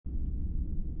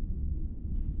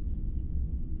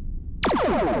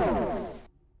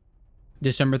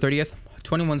December 30th,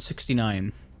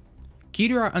 2169.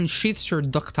 Kidra unsheathed her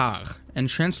Dukhtar, and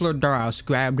Chancellor Duras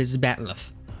grabbed his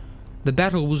bat'leth. The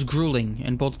battle was grueling,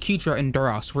 and both Kidra and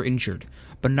Duras were injured,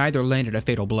 but neither landed a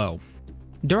fatal blow.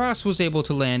 Duras was able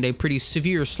to land a pretty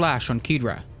severe slash on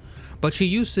Kidra, but she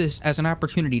used this as an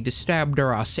opportunity to stab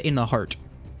Duras in the heart.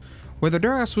 Whether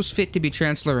Duras was fit to be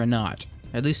Chancellor or not,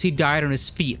 at least he died on his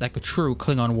feet like a true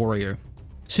Klingon warrior.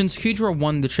 Since Kidra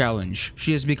won the challenge,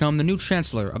 she has become the new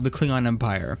Chancellor of the Klingon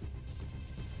Empire.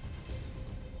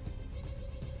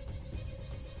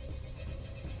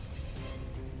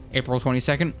 April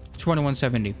 22nd,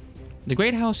 2170. The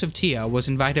Great House of Tia was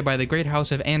invited by the Great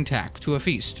House of Antak to a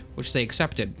feast, which they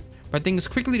accepted. But things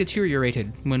quickly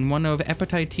deteriorated when one of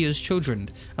Epatai Tia's children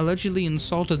allegedly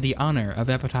insulted the honor of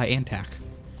Epatai Antak.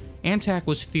 Antak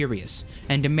was furious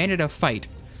and demanded a fight,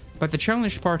 but the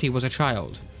challenged party was a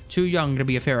child, too young to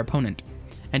be a fair opponent,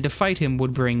 and to fight him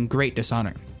would bring great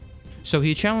dishonor. So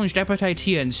he challenged Epatai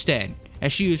Tia instead,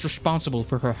 as she is responsible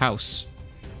for her house.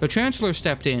 The Chancellor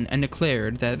stepped in and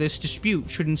declared that this dispute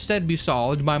should instead be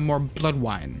solved by more blood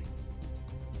wine.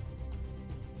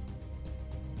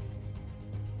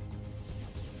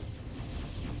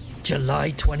 July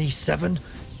 27,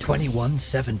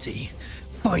 2170.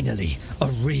 Finally, a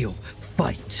real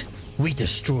fight. We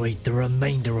destroyed the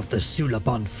remainder of the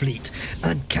Suliban fleet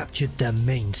and captured their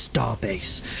main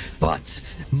starbase. But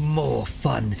more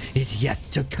fun is yet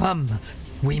to come.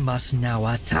 We must now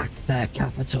attack their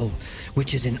capital,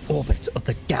 which is in orbit of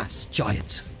the gas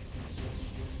giant.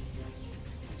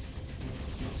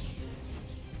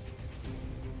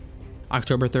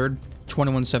 October 3rd,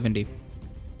 2170.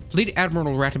 Fleet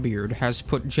Admiral Ratbeard has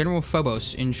put General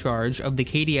Phobos in charge of the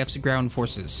KDF's ground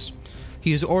forces.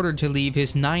 He is ordered to leave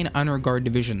his 9 Honor Guard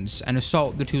divisions and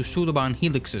assault the 2 Suliban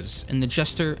helixes in the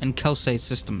Jester and Kahless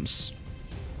systems.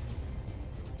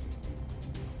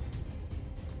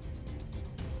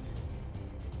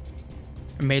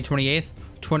 May 28th,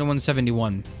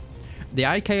 2171. The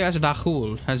IKS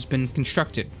Vahul has been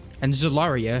constructed, and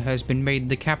Zolaria has been made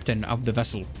the captain of the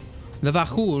vessel. The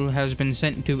Vahul has been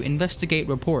sent to investigate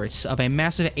reports of a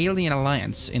massive alien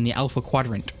alliance in the Alpha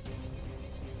Quadrant.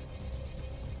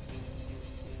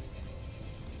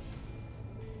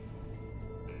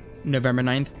 November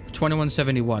 9th,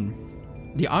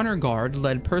 2171. The Honor Guard,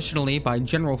 led personally by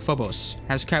General Phobos,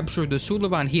 has captured the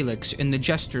Suliban Helix in the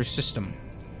Jester system.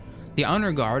 The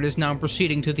Honor Guard is now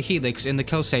proceeding to the Helix in the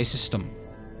Kahless system.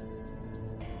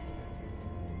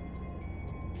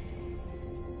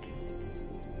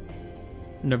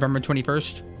 November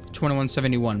 21st,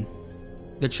 2171.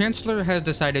 The Chancellor has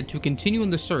decided to continue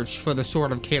the search for the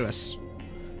Sword of Kahless.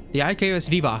 The IKS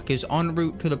Vivak is en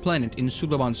route to the planet in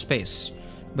Suliban space,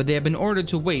 but they have been ordered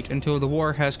to wait until the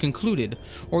war has concluded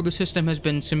or the system has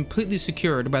been completely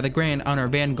secured by the Grand Honor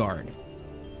Vanguard.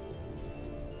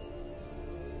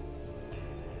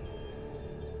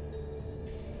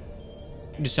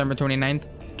 December 29th,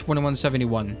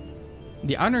 2171.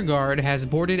 The Honor Guard has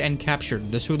boarded and captured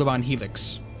the Suliban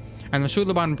Helix, and the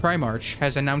Suliban Primarch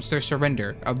has announced their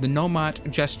surrender of the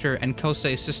Nomad, Jester, and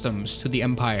Kahless systems to the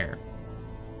Empire.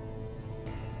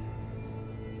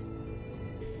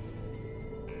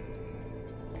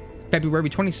 February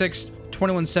 26th,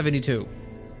 2172.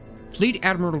 Fleet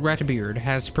Admiral Ratbeard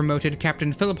has promoted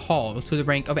Captain Philip Hall to the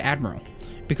rank of Admiral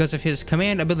because of his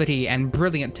command ability and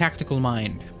brilliant tactical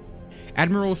mind.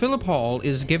 Admiral Philip Hall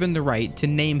is given the right to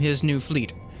name his new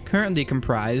fleet, currently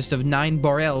comprised of 9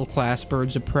 Borel-class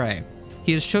birds of prey.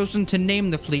 He has chosen to name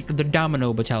the fleet the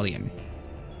Domino Battalion.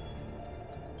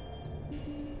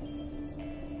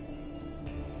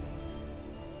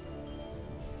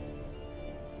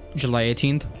 July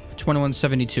 18th,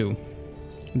 2172.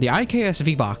 The IKS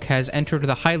Vivak has entered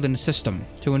the Highland system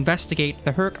to investigate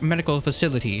the Herc medical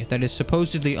facility that is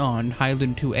supposedly on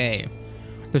Highland 2A.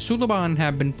 The Suliban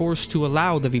have been forced to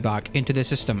allow the Vivak into the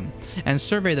system and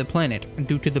survey the planet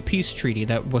due to the peace treaty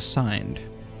that was signed.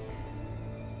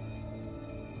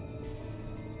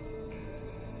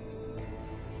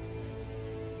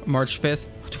 March 5th,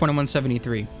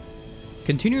 2173.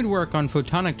 Continued work on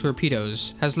photonic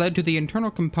torpedoes has led to the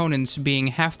internal components being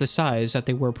half the size that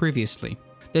they were previously.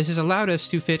 This has allowed us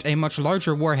to fit a much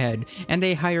larger warhead and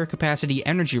a higher capacity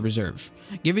energy reserve,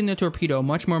 giving the torpedo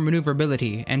much more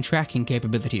maneuverability and tracking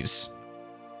capabilities.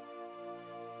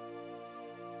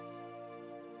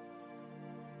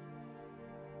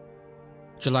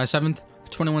 July 7th,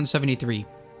 2173.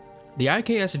 The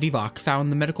IKS Vivak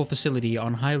found the medical facility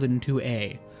on Highland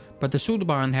 2A, but the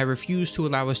Suliban have refused to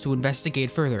allow us to investigate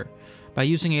further by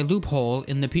using a loophole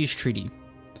in the peace treaty.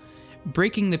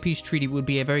 Breaking the peace treaty would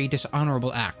be a very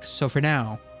dishonorable act, so for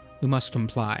now, we must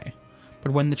comply.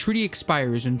 But when the treaty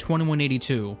expires in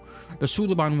 2182, the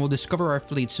Suliban will discover our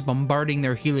fleets bombarding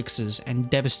their helixes and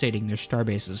devastating their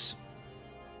starbases.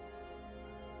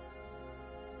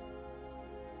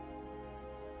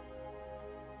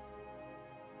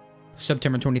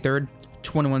 September 23rd,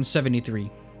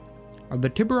 2173. The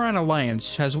Tiburon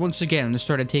Alliance has once again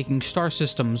started taking star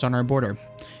systems on our border,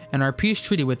 and our peace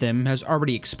treaty with them has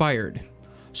already expired.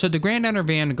 So the Grand Honor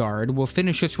Vanguard will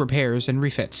finish its repairs and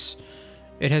refits.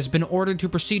 It has been ordered to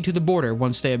proceed to the border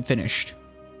once they have finished.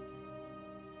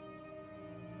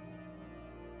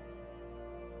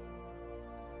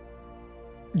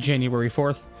 January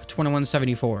 4th,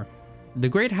 2174. The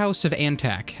Great House of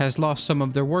Antak has lost some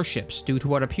of their warships due to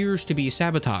what appears to be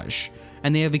sabotage,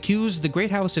 and they have accused the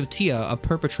Great House of Tia of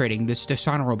perpetrating this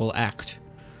dishonorable act.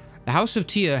 The House of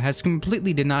Tia has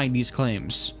completely denied these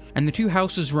claims, and the two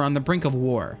houses were on the brink of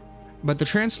war, but the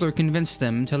Chancellor convinced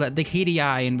them to let the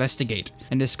KDI investigate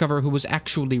and discover who was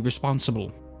actually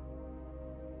responsible.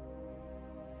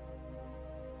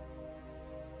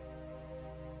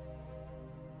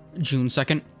 June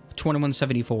 2nd,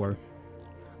 2174.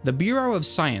 The Bureau of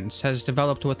Science has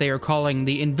developed what they are calling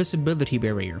the invisibility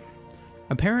barrier.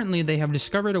 Apparently, they have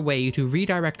discovered a way to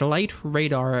redirect light,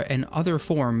 radar, and other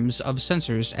forms of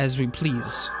sensors as we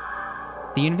please.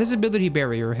 The invisibility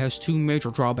barrier has two major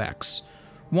drawbacks.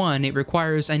 One, it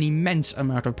requires an immense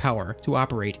amount of power to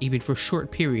operate even for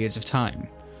short periods of time.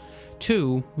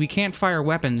 Two, we can't fire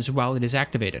weapons while it is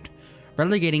activated,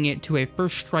 relegating it to a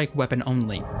first strike weapon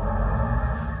only.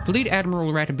 Fleet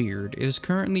Admiral Ratbeard is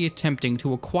currently attempting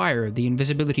to acquire the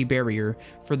invisibility barrier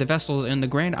for the vessels in the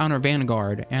Grand Honor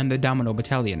Vanguard and the Domino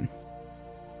Battalion.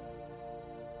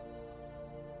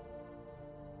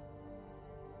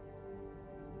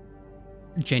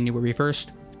 January 1st,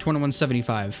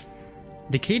 2175.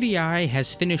 The KDI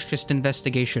has finished its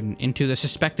investigation into the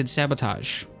suspected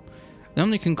sabotage. The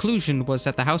only conclusion was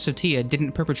that the House of Tia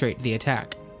didn't perpetrate the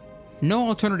attack. No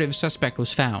alternative suspect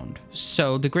was found,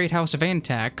 so the Great House of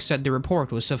Antak said the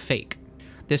report was a fake.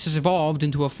 This has evolved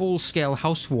into a full-scale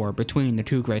house war between the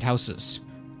two great houses.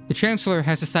 The Chancellor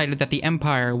has decided that the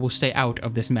Empire will stay out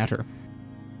of this matter.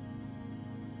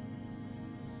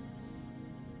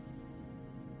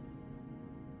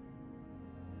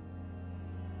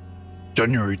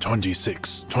 January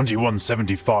 26,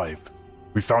 2175.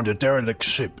 We found a derelict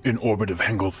ship in orbit of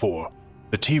Hengel 4.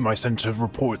 The team I sent of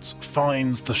reports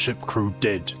finds the ship crew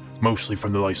dead, mostly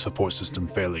from the life support system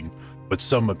failing, but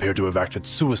some appear to have acted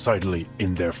suicidally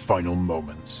in their final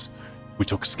moments. We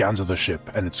took scans of the ship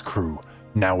and its crew.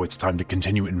 Now it's time to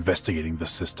continue investigating the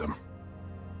system.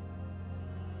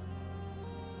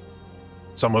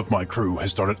 Some of my crew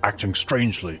has started acting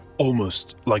strangely,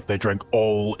 almost like they drank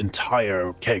all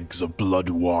entire kegs of blood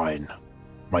wine.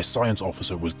 My science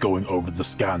officer was going over the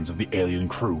scans of the alien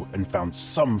crew and found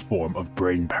some form of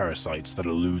brain parasites that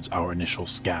eludes our initial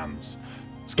scans.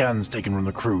 Scans taken from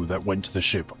the crew that went to the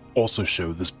ship also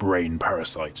show this brain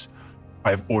parasite. I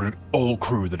have ordered all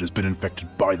crew that has been infected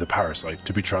by the parasite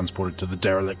to be transported to the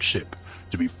derelict ship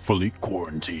to be fully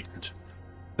quarantined.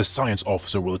 The science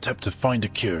officer will attempt to find a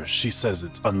cure. She says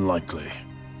it's unlikely.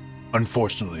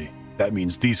 Unfortunately, that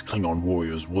means these Klingon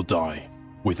warriors will die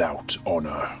without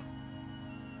honor.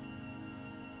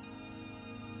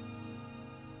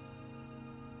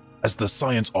 As the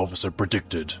science officer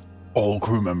predicted, all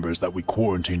crew members that we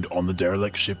quarantined on the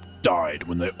derelict ship died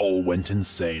when they all went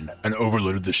insane and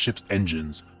overloaded the ship's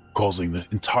engines, causing the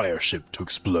entire ship to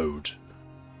explode.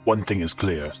 One thing is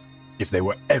clear, if they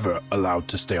were ever allowed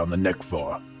to stay on the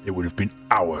Nekvar, it would have been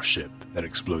our ship that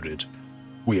exploded.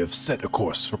 We have set a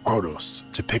course for Kronos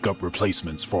to pick up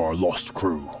replacements for our lost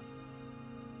crew.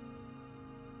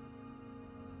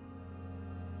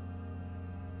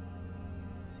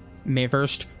 May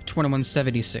 1st,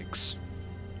 2176.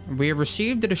 We have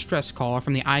received a distress call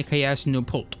from the IKS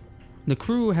Nupult. The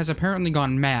crew has apparently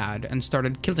gone mad and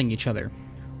started killing each other.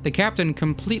 The captain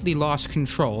completely lost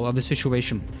control of the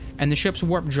situation, and the ship's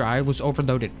warp drive was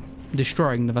overloaded,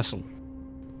 destroying the vessel.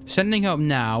 Sending help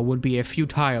now would be a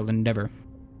futile endeavor.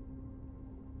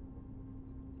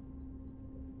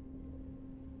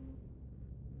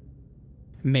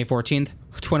 May 14th,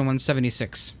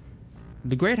 2176.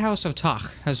 The Great House of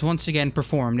Takh has once again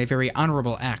performed a very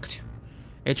honorable act.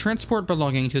 A transport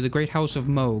belonging to the Great House of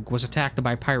Moog was attacked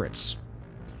by pirates.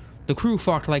 The crew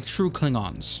fought like true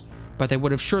Klingons, but they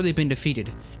would have surely been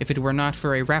defeated if it were not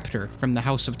for a raptor from the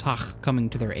House of Takh coming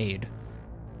to their aid.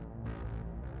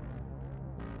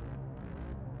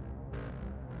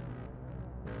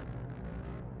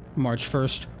 March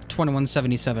 1st,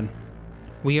 2177.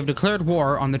 We have declared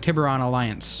war on the Tiburon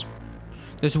Alliance.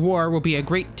 This war will be a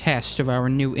great test of our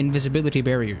new invisibility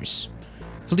barriers.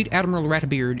 Fleet Admiral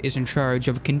Ratbeard is in charge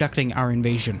of conducting our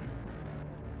invasion.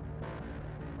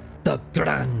 The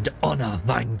Grand Honor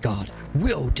Vanguard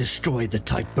will destroy the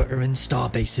Tiberan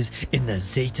starbases in the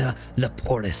Zeta,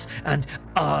 Leporis, and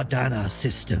Ardana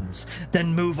systems,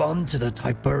 then move on to the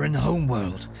Tiberan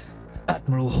homeworld.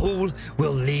 Admiral Hall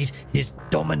will lead his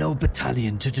Domino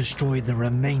Battalion to destroy the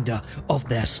remainder of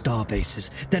their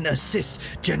starbases, then assist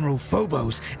General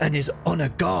Phobos and his Honor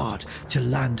Guard to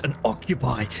land and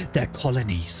occupy their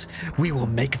colonies. We will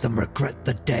make them regret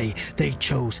the day they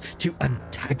chose to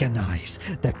antagonize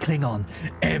the Klingon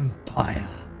Empire.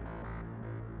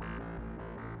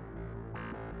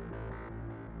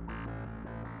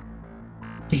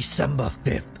 December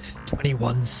 5th,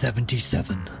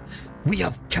 2177. We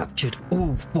have captured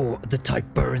all 4 of the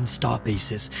Tiberan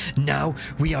starbases. Now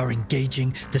we are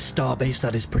engaging the starbase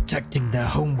that is protecting their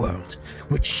homeworld,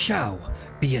 which shall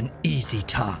be an easy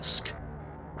task.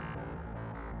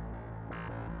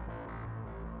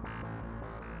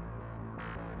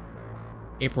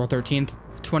 April 13th,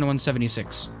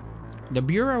 2176. The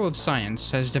Bureau of Science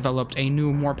has developed a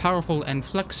new, more powerful and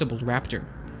flexible Raptor.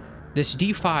 This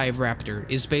D5 Raptor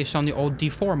is based on the old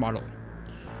D4 model.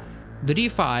 The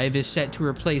D5 is set to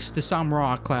replace the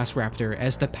Samra-class Raptor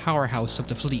as the powerhouse of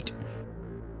the fleet.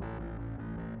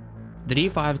 The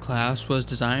D5 class was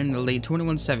designed in the late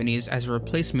 2170s as a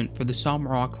replacement for the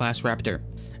Samra-class Raptor.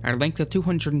 At a length of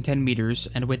 210 meters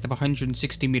and a width of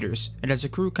 160 meters, it has a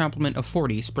crew complement of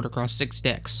 40 spread across 6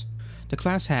 decks. The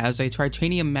class has a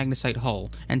titanium magnesite hull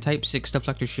and Type 6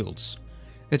 deflector shields.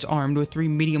 It's armed with 3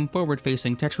 medium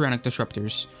forward-facing Tetranic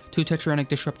disruptors, 2 Tetranic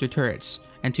disruptor turrets,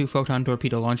 and 2 photon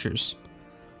torpedo launchers.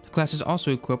 The class is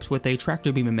also equipped with a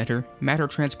tractor beam emitter, matter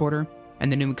transporter,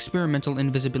 and the new experimental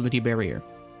invisibility barrier.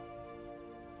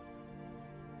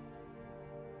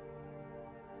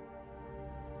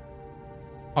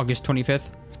 August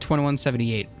 25th,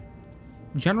 2178.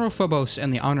 General Phobos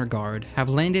and the Honor Guard have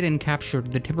landed and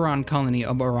captured the Tiburon colony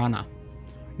of Orana.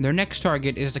 Their next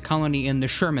target is the colony in the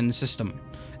Sherman system,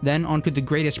 then onto the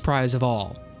greatest prize of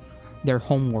all, their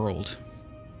homeworld.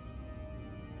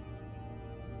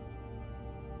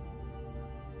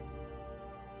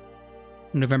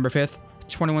 November 5th,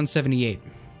 2178.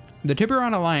 The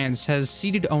Tiburon Alliance has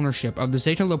ceded ownership of the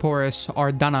Zeta Leporis,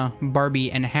 Ardana,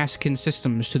 Barbie, and Haskin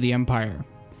systems to the Empire.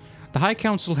 The High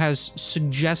Council has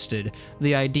suggested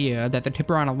the idea that the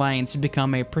Tiburon Alliance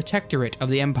become a protectorate of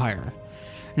the Empire,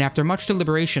 and after much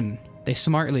deliberation, they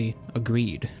smartly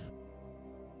agreed.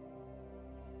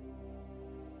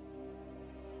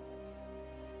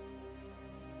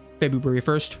 February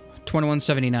 1st,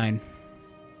 2179.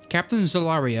 Captain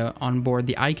Zolaria on board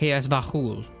the IKS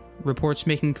Vahul reports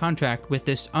making contact with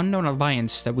this unknown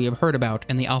alliance that we have heard about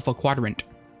in the Alpha Quadrant.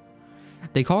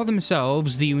 They call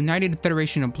themselves the United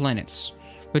Federation of Planets,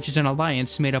 which is an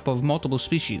alliance made up of multiple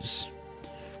species.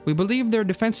 We believe their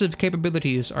defensive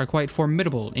capabilities are quite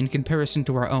formidable in comparison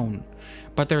to our own,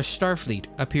 but their Starfleet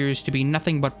appears to be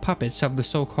nothing but puppets of the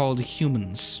so-called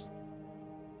humans.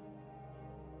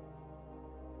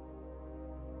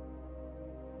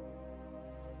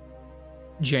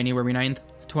 January 9th,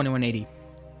 2180.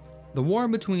 The war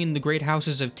between the great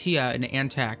houses of Tia and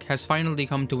Antak has finally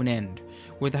come to an end,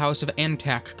 with the house of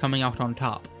Antak coming out on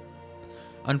top.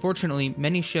 Unfortunately,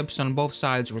 many ships on both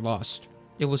sides were lost.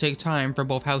 It will take time for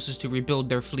both houses to rebuild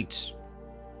their fleets.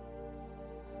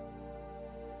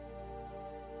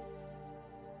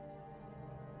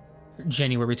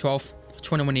 January 12th,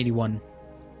 2181.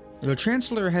 The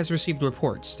Chancellor has received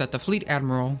reports that the Fleet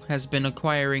Admiral has been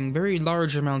acquiring very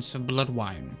large amounts of blood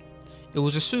wine. It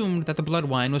was assumed that the blood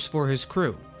wine was for his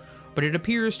crew, but it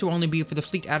appears to only be for the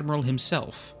Fleet Admiral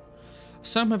himself.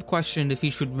 Some have questioned if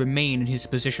he should remain in his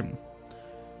position.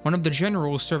 One of the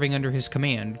generals serving under his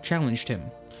command challenged him,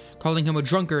 calling him a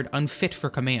drunkard unfit for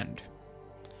command.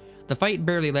 The fight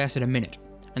barely lasted a minute,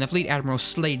 and the Fleet Admiral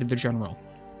slayed the general.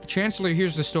 The Chancellor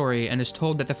hears the story and is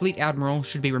told that the Fleet Admiral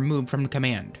should be removed from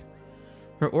command.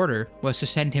 Her order was to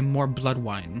send him more blood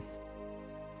wine.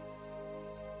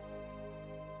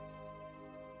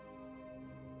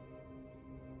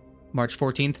 March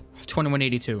 14th,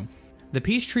 2182. The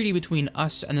peace treaty between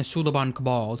us and the Suliban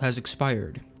Cabal has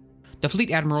expired. The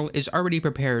Fleet Admiral is already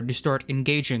prepared to start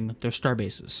engaging their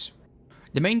starbases.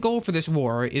 The main goal for this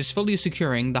war is fully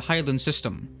securing the Highland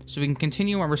system, so we can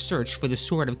continue our search for the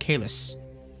Sword of Kahless.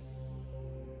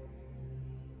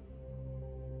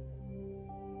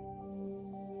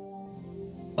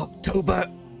 October,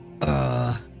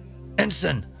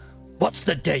 Ensign, what's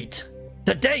the date?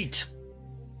 The date!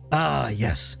 Ah,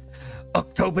 yes.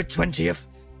 October 20th,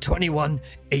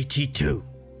 2182.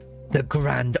 The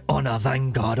Grand Honor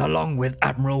Vanguard, along with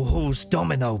Admiral Hall's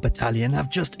Domino Battalion, have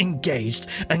just engaged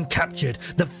and captured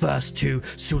the first two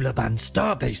Sulaban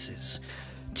starbases.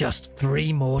 Just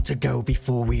 3 more to go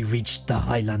before we reach the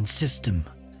Highland system.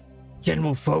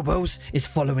 General Phobos is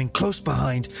following close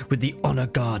behind with the Honor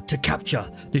Guard to capture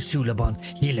the Sulaban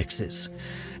helixes.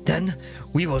 Then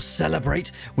we will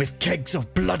celebrate with kegs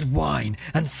of blood wine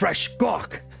and fresh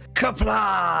guac.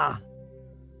 Kapla!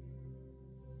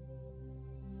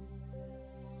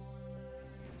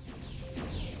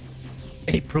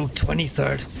 April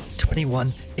 23rd,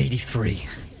 2183.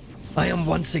 I am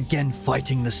once again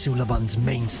fighting the Sulaban's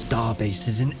main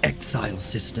starbases in Exile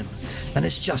system, and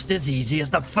it's just as easy as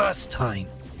the first time.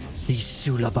 These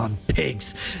Sulaban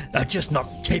pigs are just not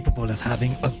capable of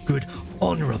having a good,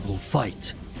 honorable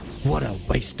fight. What a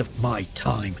waste of my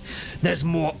time. There's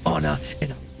more honor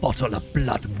in a bottle of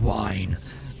blood wine.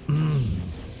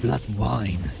 Blood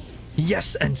wine.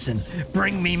 Yes, Ensign,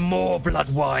 bring me more blood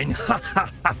wine. Ha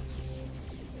ha ha.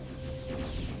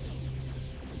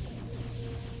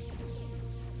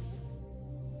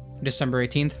 December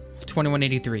 18th,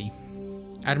 2183.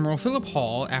 Admiral Philip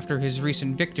Hall, after his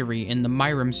recent victory in the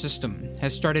Myram system,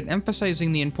 has started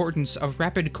emphasizing the importance of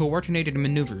rapid coordinated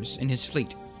maneuvers in his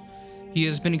fleet. He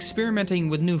has been experimenting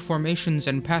with new formations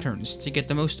and patterns to get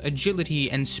the most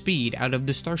agility and speed out of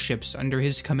the starships under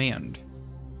his command.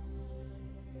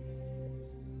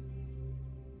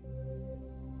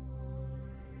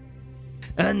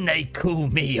 And they call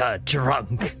me a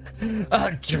drunk.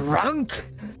 A drunk?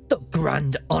 The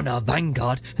Grand Honor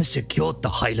Vanguard has secured the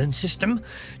Highland system.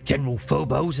 General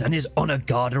Phobos and his Honor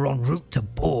Guard are en route to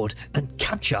board and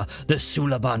capture the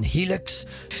Sulaban Helix.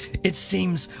 It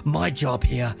seems my job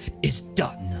here is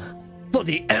done. For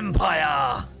the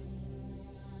Empire!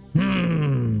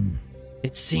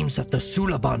 It seems that the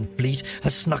Sulaban fleet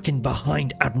has snuck in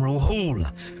behind Admiral Hall.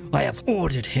 I have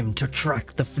ordered him to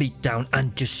track the fleet down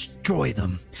and destroy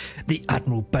them. The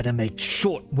Admiral better make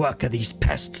short work of these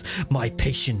pests. My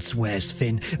patience wears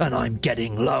thin, and I'm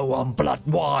getting low on blood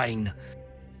wine.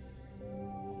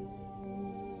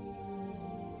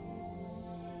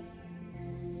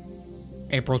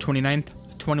 April 29th,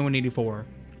 2184.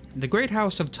 The Great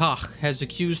House of Takh has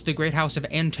accused the Great House of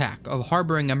Antak of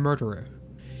harboring a murderer.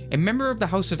 A member of the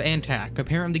House of Antak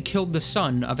apparently killed the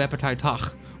son of Epatai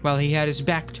Takh while he had his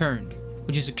back turned,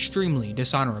 which is extremely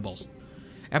dishonorable.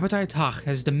 Epatai Takh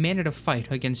has demanded a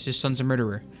fight against his son's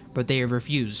murderer, but they have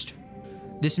refused.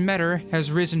 This matter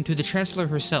has risen to the Chancellor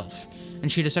herself,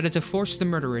 and she decided to force the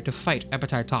murderer to fight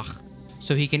Epatai Takh,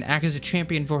 so he can act as a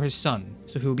champion for his son,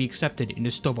 so he will be accepted into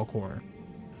Stovokor.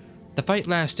 The fight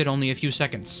lasted only a few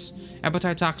seconds.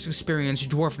 Epatai Takh's experience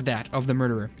dwarfed that of the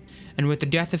murderer, and with the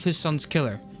death of his son's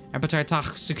killer, Epatai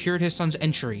Takh secured his son's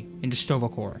entry into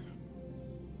Stovokor.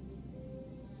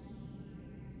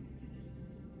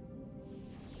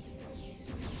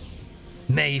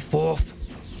 May 4th,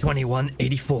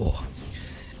 2184.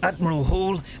 Admiral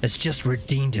Hall has just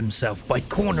redeemed himself by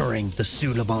cornering the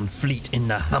Sulaban fleet in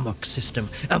the Hammock system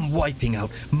and wiping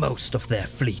out most of their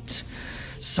fleet.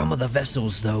 Some of the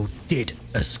vessels, though, did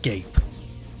escape.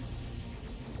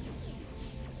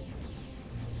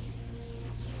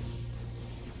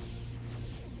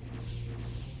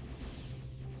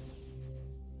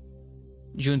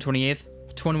 June 28th,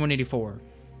 2184.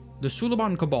 The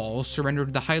Sulaban Cabal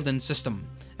surrendered the Highland system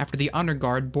after the Honor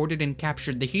Guard boarded and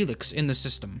captured the Helix in the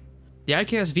system. The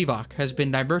IKS Vivak has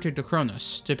been diverted to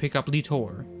Kronos to pick up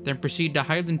Litor, then proceed to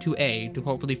Highland 2A to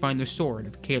hopefully find the sword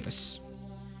of Kahless.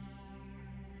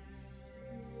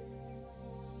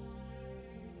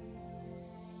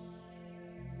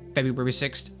 February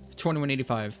 6th,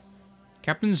 2185.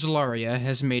 Captain Zolaria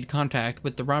has made contact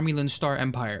with the Romulan Star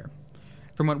Empire.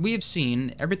 From what we have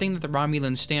seen, everything that the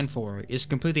Romulans stand for is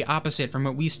completely opposite from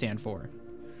what we stand for.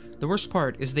 The worst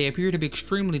part is they appear to be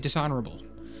extremely dishonorable.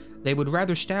 They would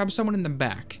rather stab someone in the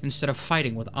back instead of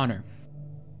fighting with honor.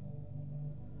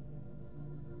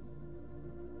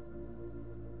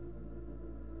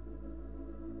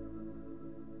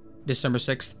 December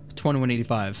 6th,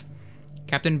 2185.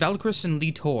 Captain Valkyris and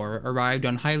Litor arrived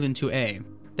on Highland 2A.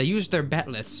 They used their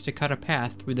batliths to cut a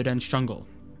path through the dense jungle.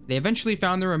 They eventually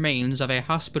found the remains of a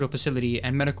hospital facility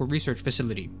and medical research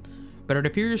facility, but it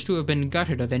appears to have been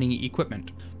gutted of any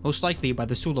equipment, most likely by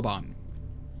the Sulaban.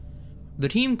 The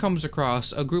team comes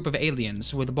across a group of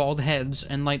aliens with bald heads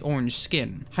and light orange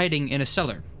skin, hiding in a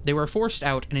cellar. They were forced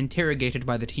out and interrogated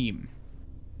by the team.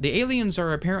 The aliens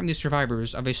are apparently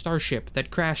survivors of a starship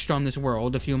that crashed on this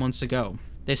world a few months ago.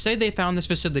 They say they found this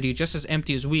facility just as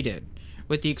empty as we did,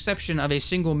 with the exception of a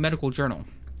single medical journal.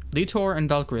 Litor and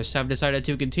Valkyris have decided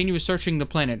to continue searching the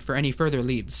planet for any further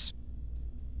leads.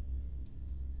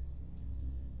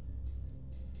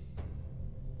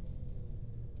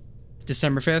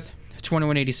 December 5th,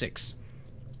 2186.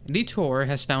 The Tor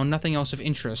has found nothing else of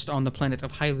interest on the planet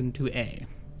of Hyland 2A.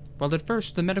 While at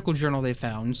first the medical journal they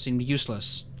found seemed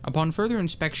useless, upon further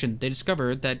inspection they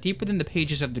discovered that deep within the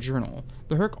pages of the journal,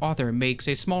 the Herc author makes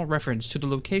a small reference to the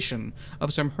location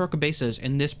of some Herc bases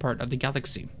in this part of the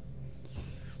galaxy.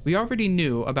 We already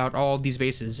knew about all these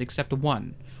bases except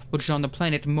one, which is on the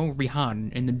planet Mo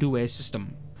Rihan in the Due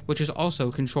system, which is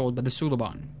also controlled by the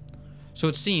Suliban. So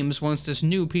it seems once this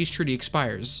new peace treaty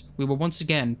expires, we will once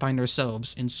again find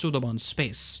ourselves in Suliban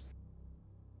space.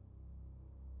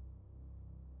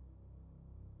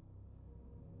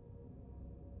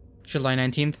 July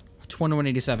 19th,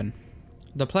 2187.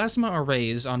 The plasma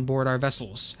arrays on board our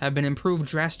vessels have been improved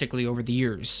drastically over the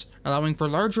years, allowing for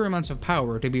larger amounts of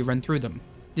power to be run through them.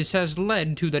 This has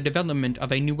led to the development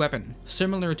of a new weapon,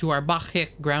 similar to our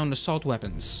Bach-Hik ground assault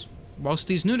weapons. Whilst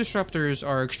these new disruptors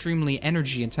are extremely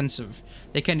energy intensive,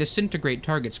 they can disintegrate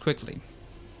targets quickly.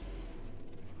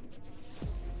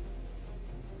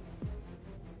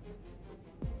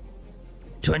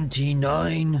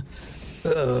 January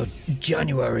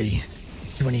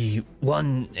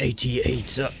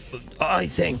 2188, I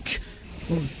think.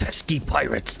 Pesky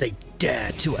pirates, they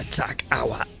dare to attack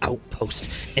our outpost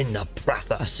in the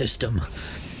Pratha system.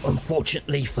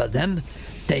 Unfortunately for them,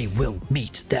 they will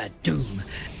meet their doom,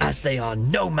 as they are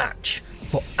no match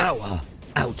for our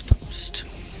outpost.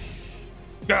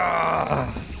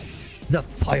 The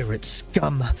pirate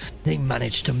scum, they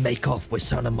managed to make off with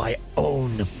some of my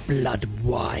own blood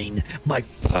wine, my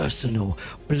personal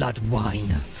blood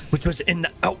wine, which was in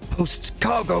the outpost's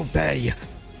cargo bay.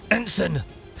 Ensign,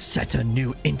 set a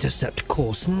new intercept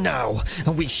course now,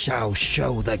 and we shall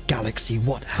show the galaxy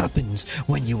what happens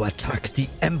when you attack the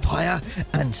Empire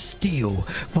and steal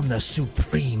from the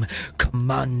Supreme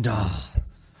Commander.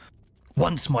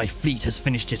 Once my fleet has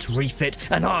finished its refit,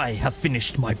 and I have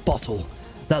finished my bottle,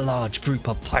 the large group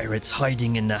of pirates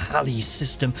hiding in the Halley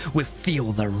system will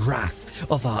feel the wrath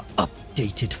of our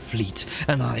updated fleet,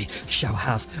 and I shall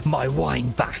have my wine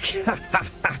back.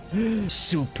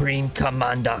 Supreme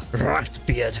Commander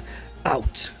Ratbeard,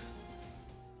 out.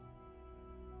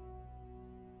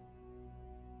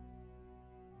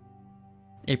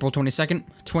 April 22nd,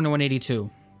 2182.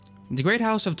 The Great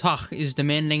House of Takh is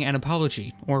demanding an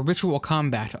apology, or ritual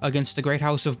combat, against the Great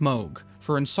House of Moog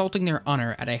for insulting their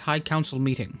honor at a High Council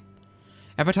meeting.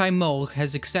 Epatai Moog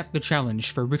has accepted the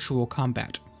challenge for ritual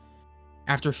combat.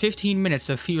 After 15 minutes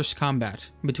of fierce combat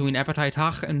between Epatai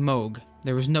Takh and Moog,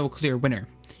 there was no clear winner,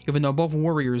 even though both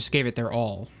warriors gave it their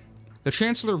all. The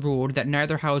Chancellor ruled that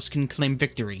neither house can claim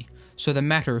victory, so the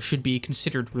matter should be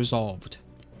considered resolved.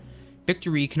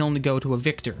 Victory can only go to a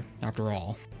victor, after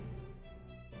all.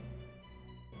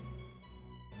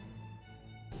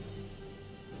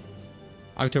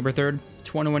 October 3rd,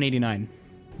 2189.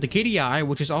 The KDI,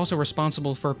 which is also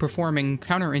responsible for performing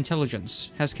counterintelligence,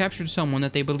 has captured someone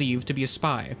that they believe to be a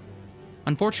spy.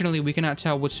 Unfortunately, we cannot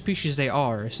tell what species they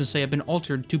are since they have been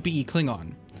altered to be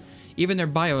Klingon. Even their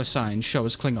biosign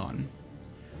shows Klingon.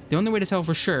 The only way to tell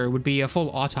for sure would be a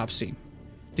full autopsy.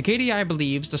 The KDI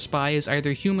believes the spy is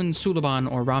either human,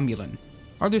 Suliban, or Romulan.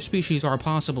 Other species are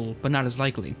possible, but not as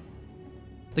likely.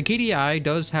 The KDI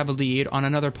does have a lead on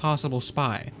another possible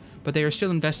spy, but they are still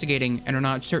investigating and are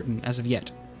not certain as of yet.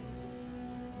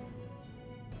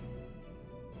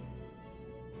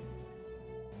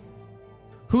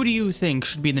 Who do you think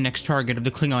should be the next target of the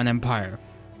Klingon Empire?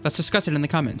 Let's discuss it in the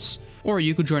comments, or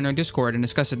you could join our Discord and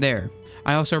discuss it there.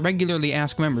 I also regularly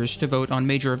ask members to vote on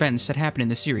major events that happen in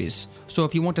the series, so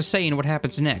if you want a say in what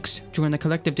happens next, join the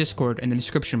collective Discord in the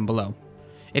description below.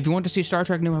 If you want to see Star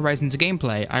Trek New Horizons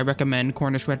gameplay, I recommend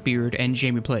Cornish Wetbeard and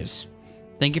Jamie Plays.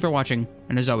 Thank you for watching,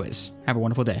 and as always, have a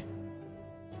wonderful day.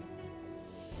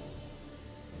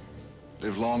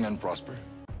 Live long and prosper.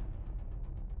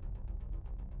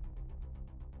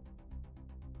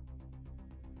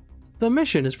 The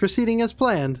mission is proceeding as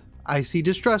planned. I see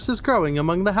distrust is growing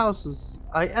among the houses.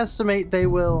 I estimate they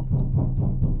will...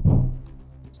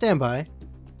 Stand by.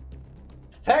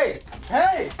 Hey!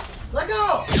 Hey! Let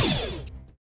go!